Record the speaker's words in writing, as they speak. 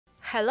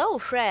Hello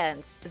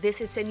friends!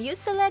 This is a new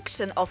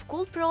selection of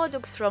cool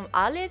products from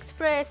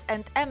Aliexpress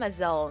and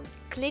Amazon.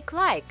 Click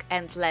like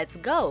and let's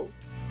go!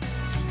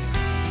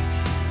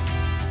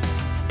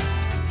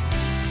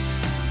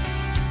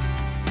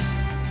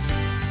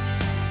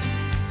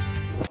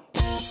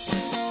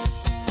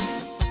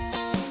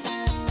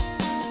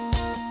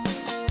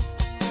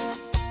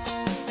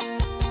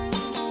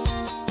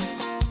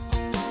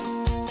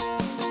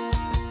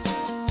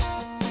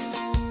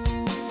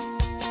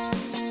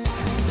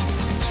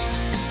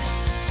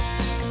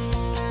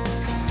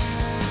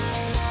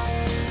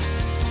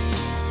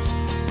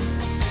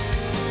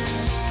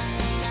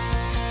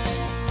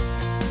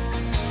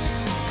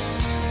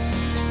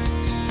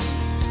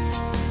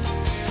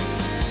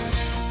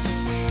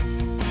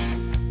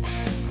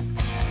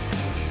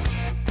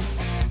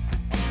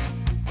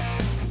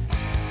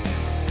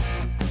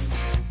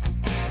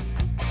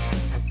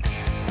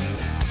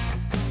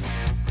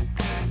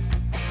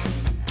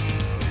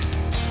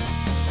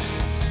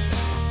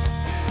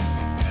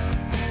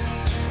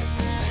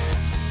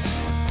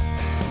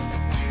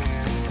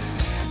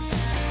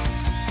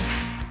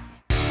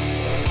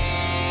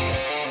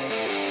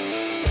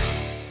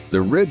 The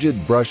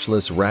RIDGID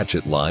brushless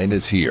Ratchet line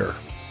is here,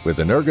 with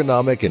an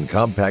ergonomic and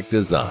compact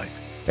design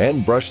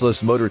and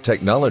brushless motor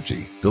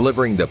technology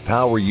delivering the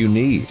power you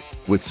need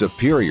with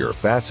superior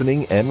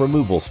fastening and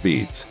removal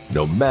speeds,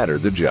 no matter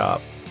the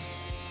job.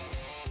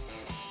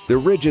 The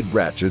RIDGID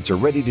ratchets are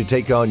ready to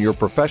take on your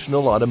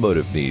professional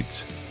automotive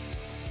needs.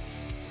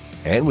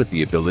 And with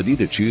the ability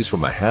to choose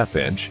from a 1/2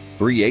 inch,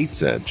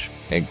 3/8 inch,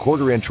 and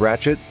 1/4 inch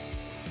ratchet,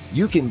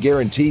 you can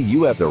guarantee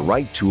you have the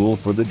right tool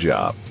for the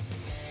job.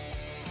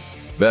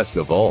 Best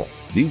of all,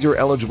 these are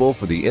eligible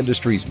for the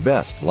industry's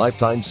best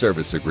lifetime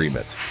service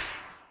agreement.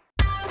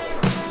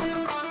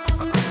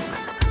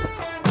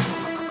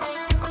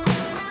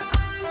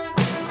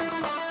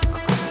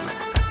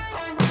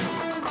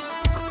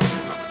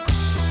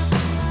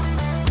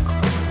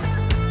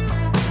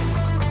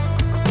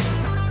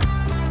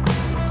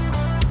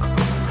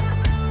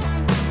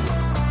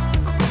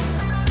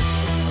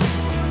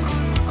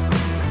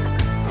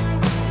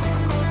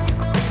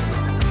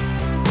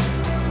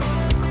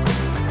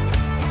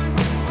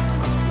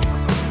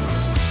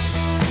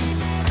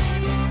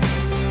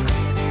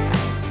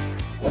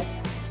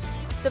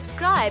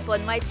 Subscribe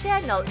on my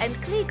channel and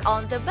click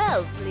on the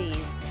bell, please.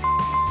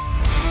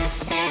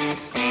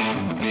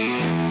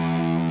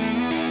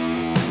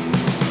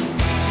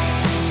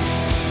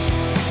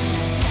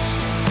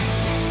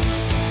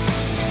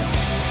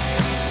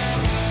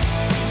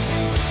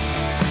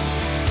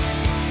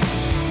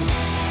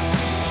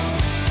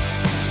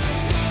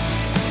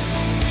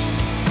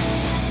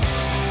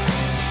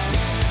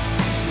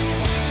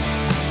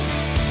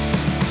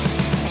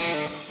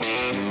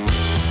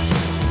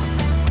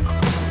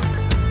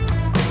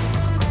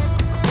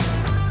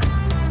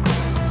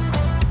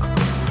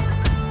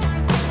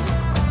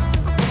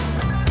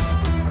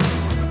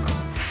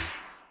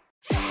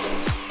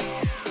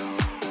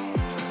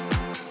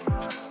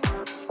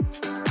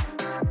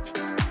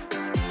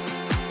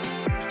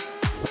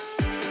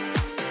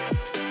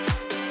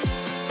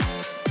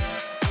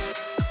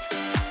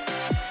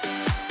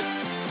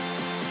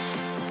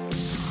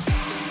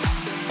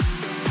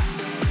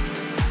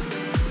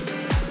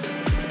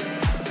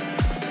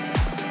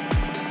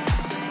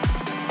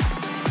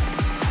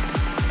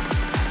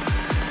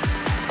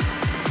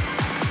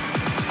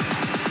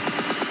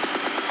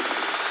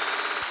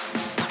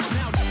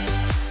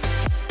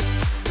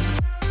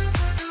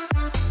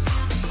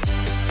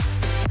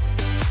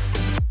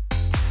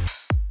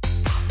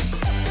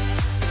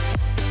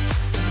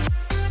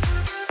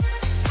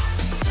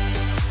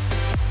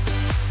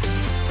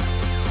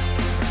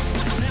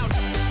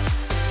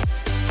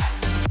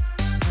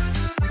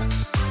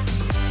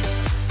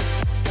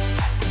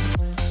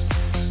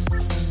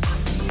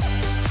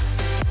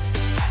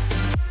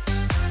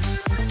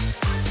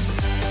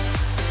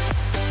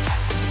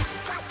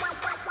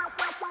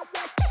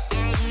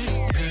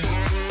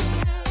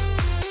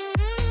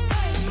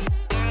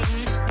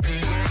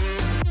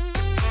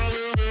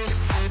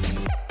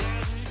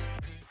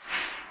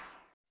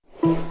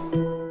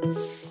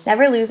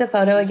 Never lose a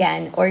photo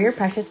again or your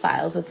precious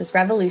files with this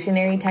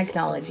revolutionary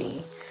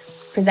technology.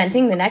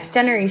 Presenting the next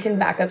generation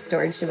backup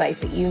storage device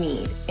that you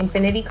need,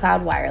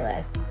 INFINITIKLOUD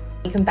Wireless.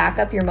 You can back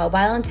up your mobile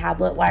and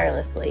tablet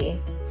wirelessly.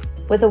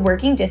 With a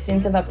working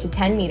distance of up to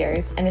 10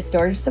 meters and a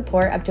storage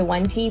support up to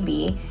 1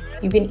 TB,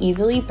 you can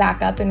easily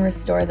back up and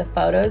restore the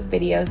photos,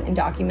 videos, and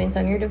documents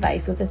on your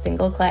device with a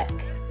single click.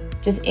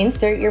 Just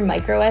insert your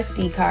micro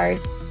SD card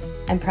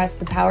and press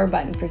the power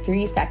button for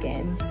 3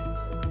 seconds.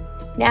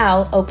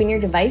 Now, open your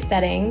device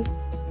settings,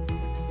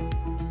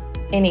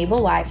 enable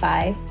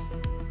Wi-Fi,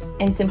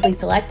 and simply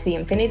select the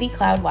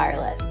INFINITIKLOUD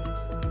Wireless.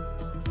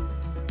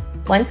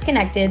 Once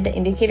connected, the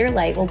indicator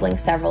light will blink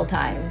several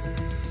times.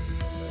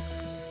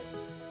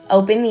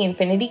 Open the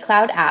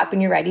INFINITIKLOUD app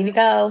and you're ready to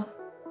go.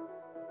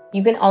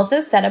 You can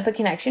also set up a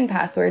connection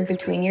password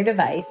between your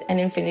device and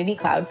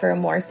INFINITIKLOUD for a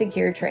more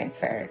secure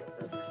transfer.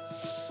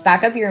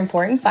 Back up your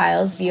important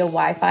files via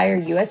Wi-Fi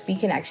or USB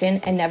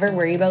connection and never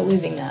worry about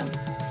losing them.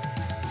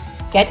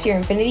 Get your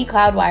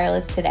INFINITIKLOUD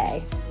wireless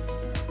today.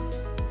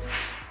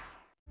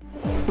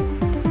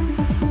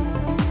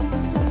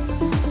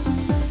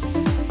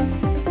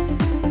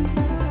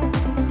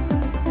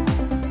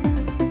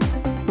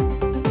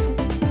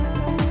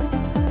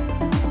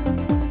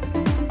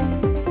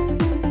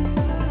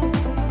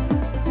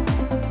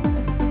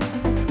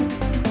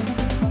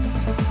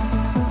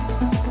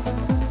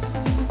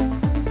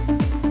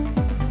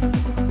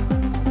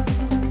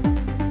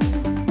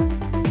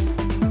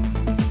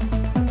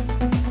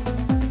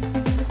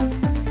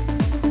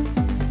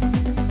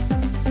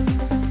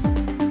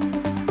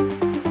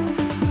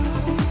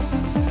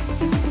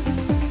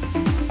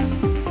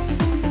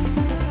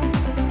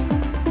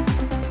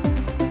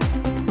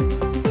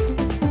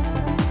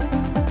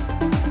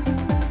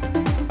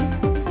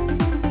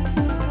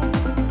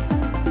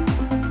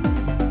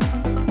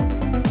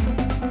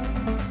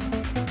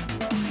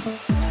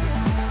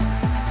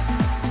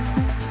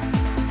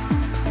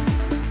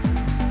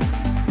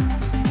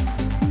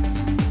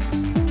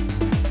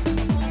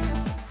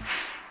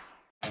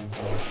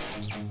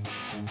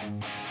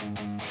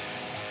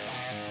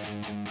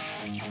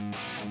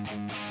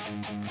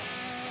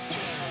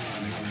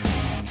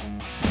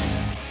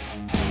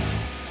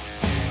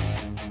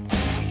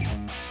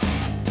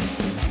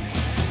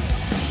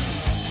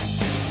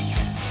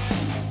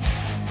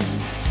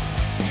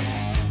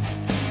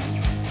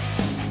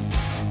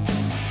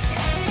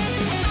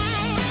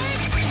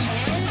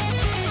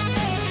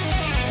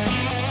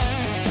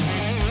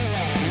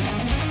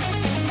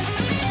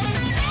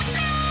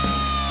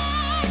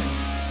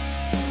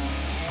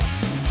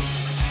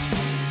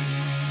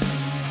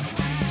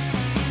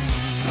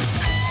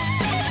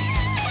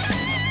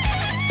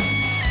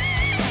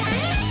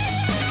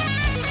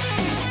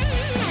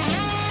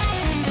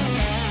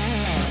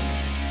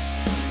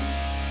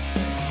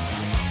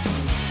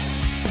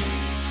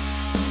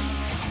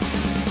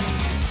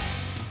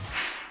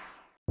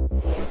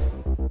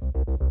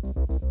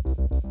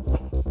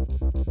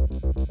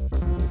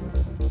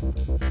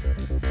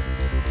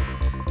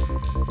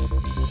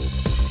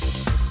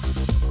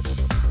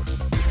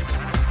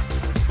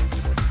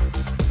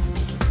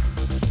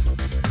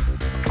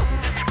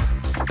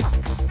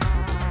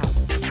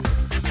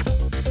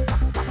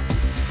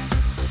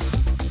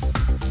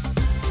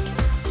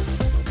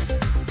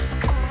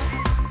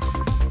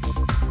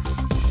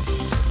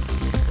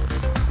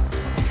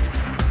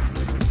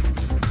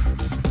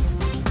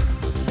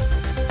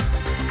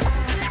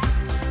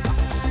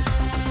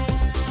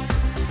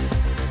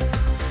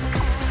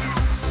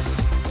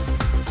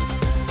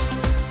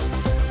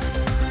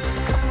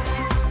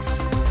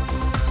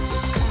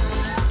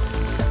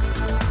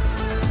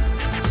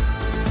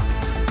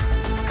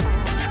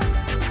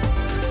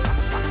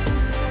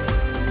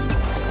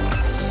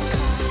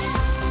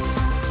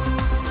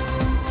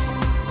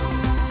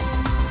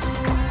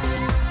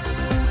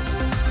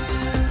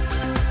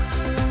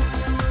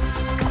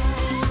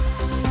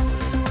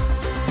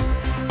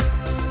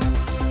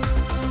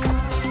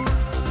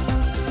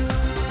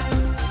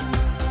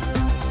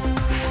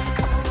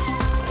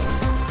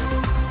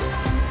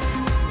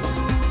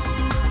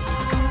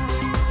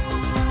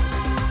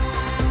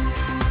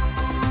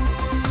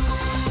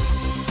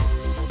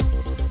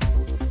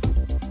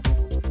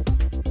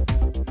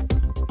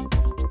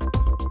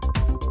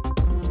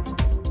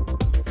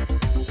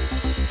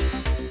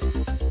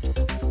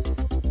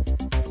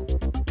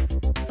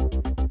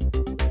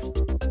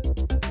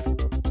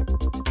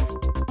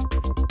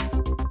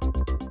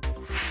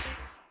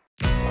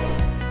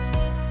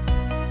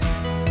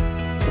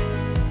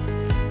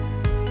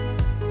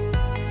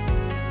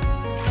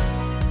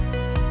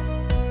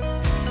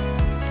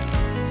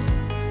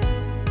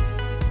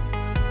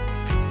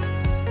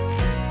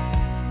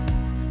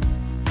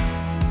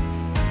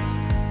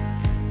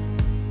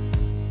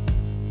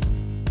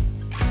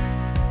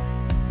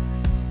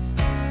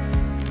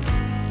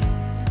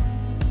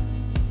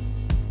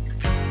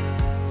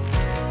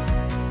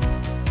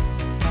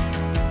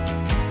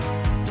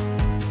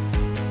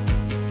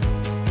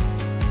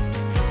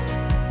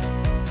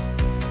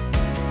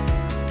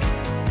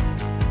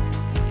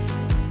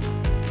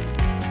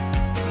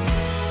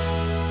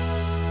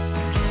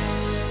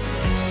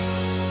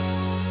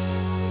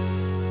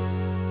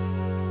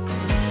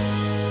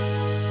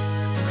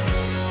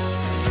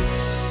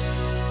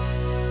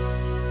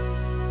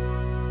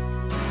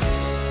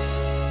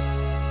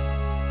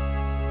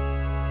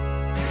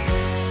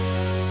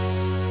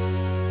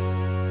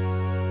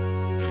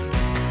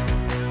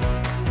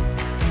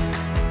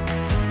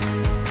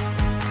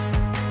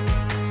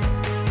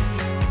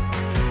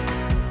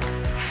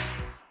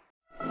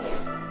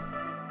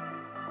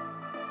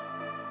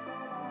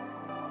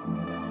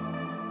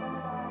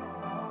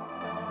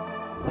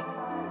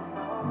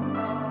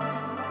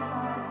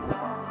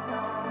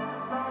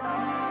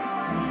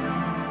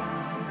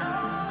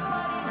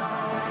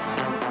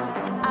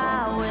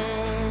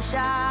 wish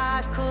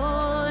I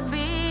could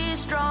be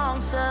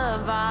strong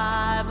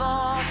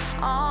survival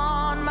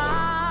on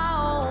my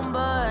own,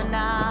 but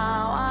now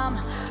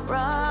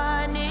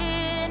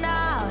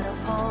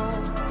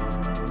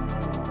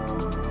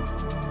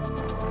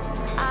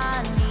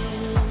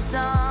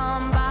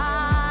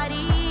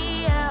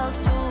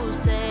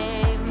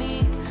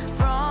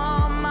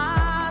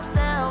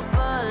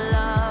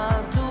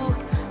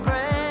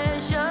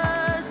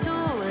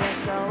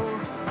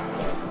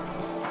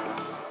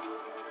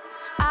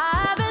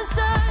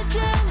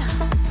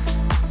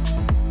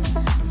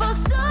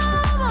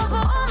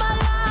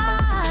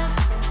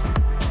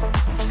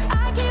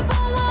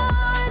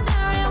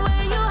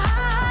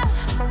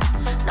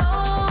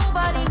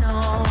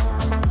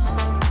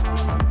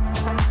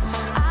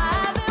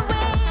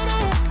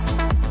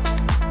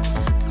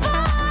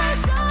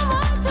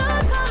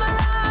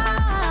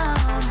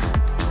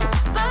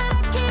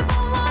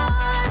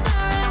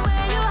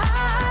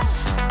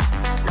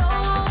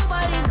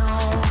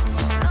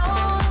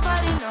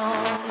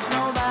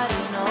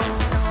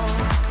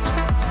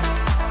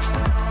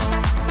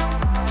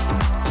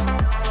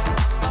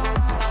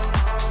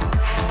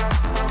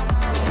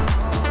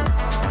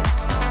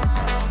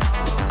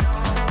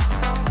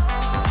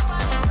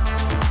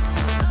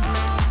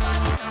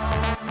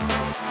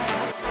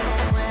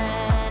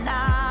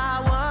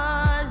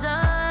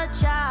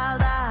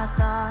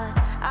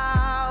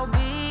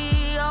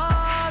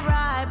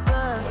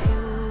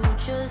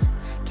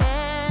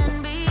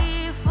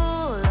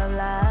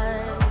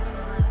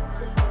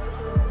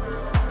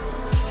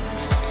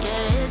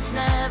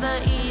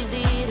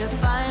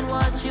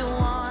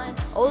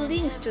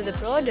links to the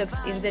products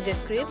in the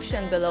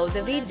description below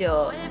the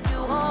video. If you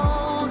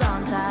hold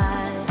on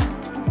tight,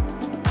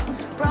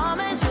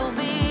 promise you'll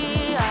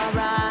be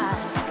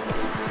alright.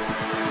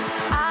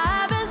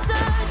 I've been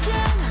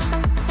searching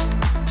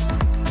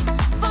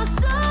for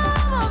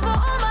someone for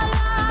all my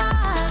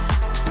life.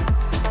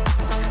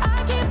 I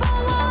keep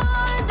on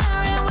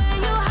wondering where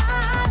you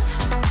hide.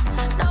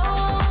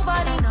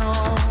 Nobody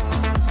knows.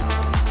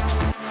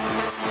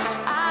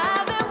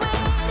 I've been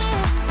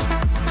waiting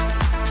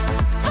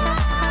for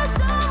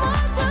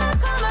someone to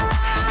come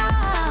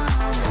around,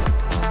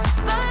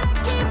 but I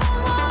keep on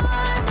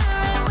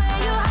wondering where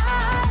you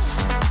hide.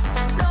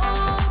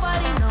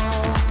 Nobody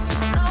knows.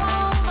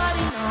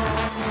 Nobody knows.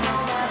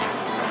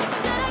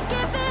 Should I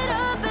give it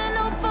up and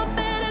hope for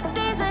better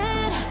days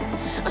ahead,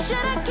 or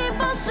should I keep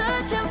on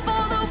searching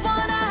for the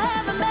one I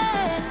haven't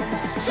met?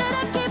 Should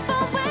I keep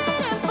on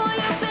waiting for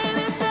you,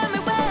 baby? Tell me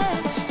when.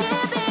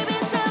 Yeah, baby,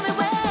 tell me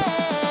when.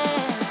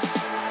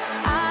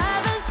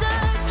 I've been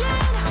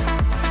searching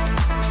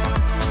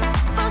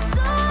for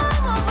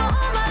someone for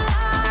all my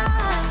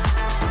life.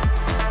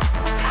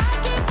 I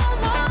keep on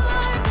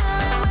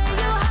wondering where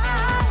you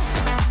hide.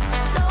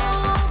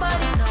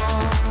 Nobody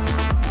knows.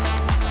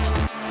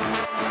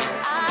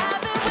 I've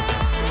been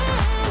waiting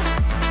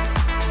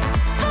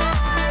for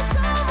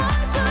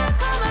someone to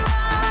come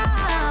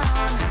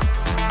around,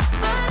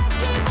 but I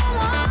keep on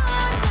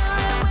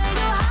wondering where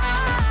you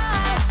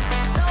hide.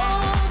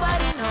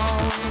 Nobody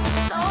knows.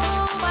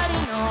 Nobody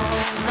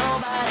knows.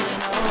 Nobody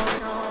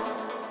knows.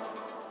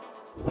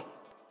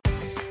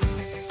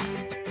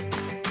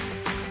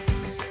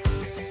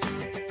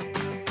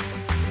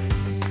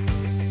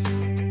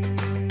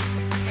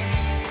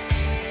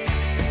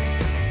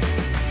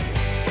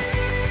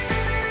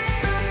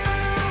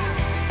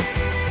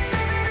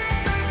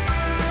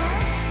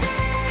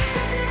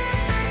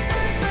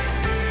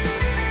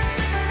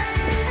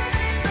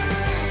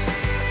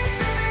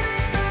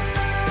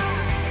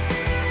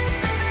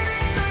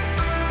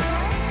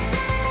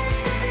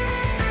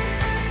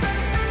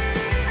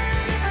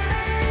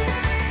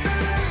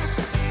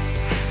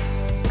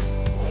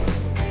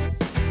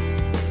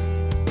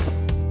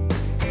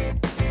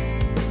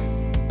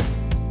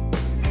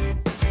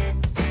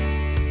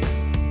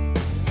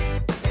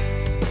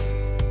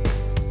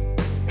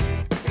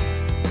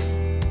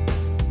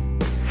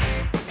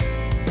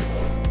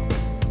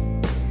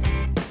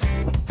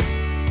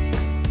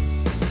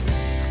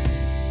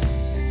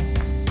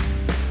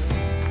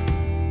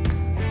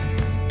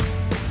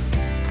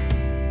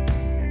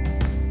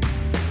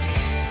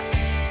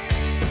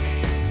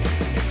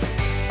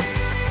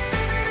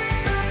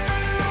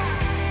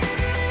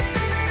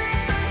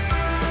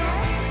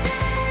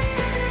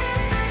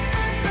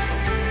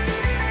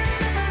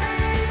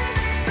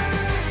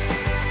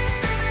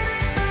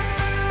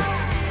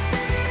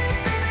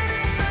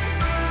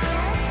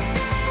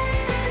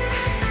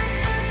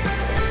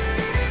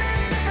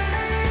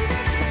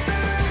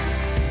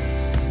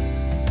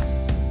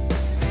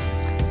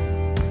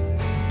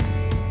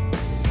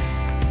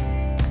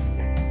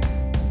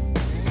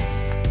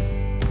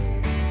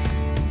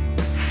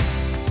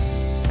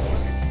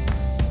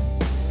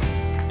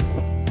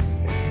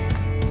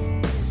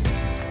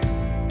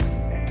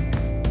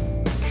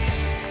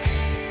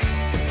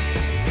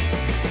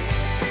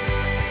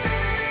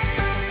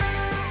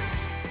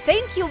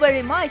 Thank you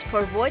very much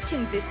for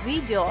watching this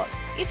video.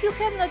 If you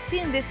have not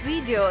seen these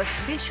videos,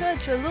 be sure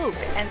to look,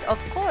 and of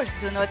course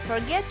do not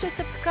forget to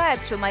subscribe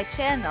to my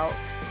channel,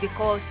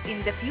 because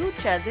in the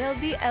future there'll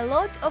be a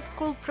lot of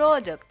cool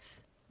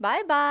products.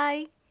 Bye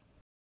bye!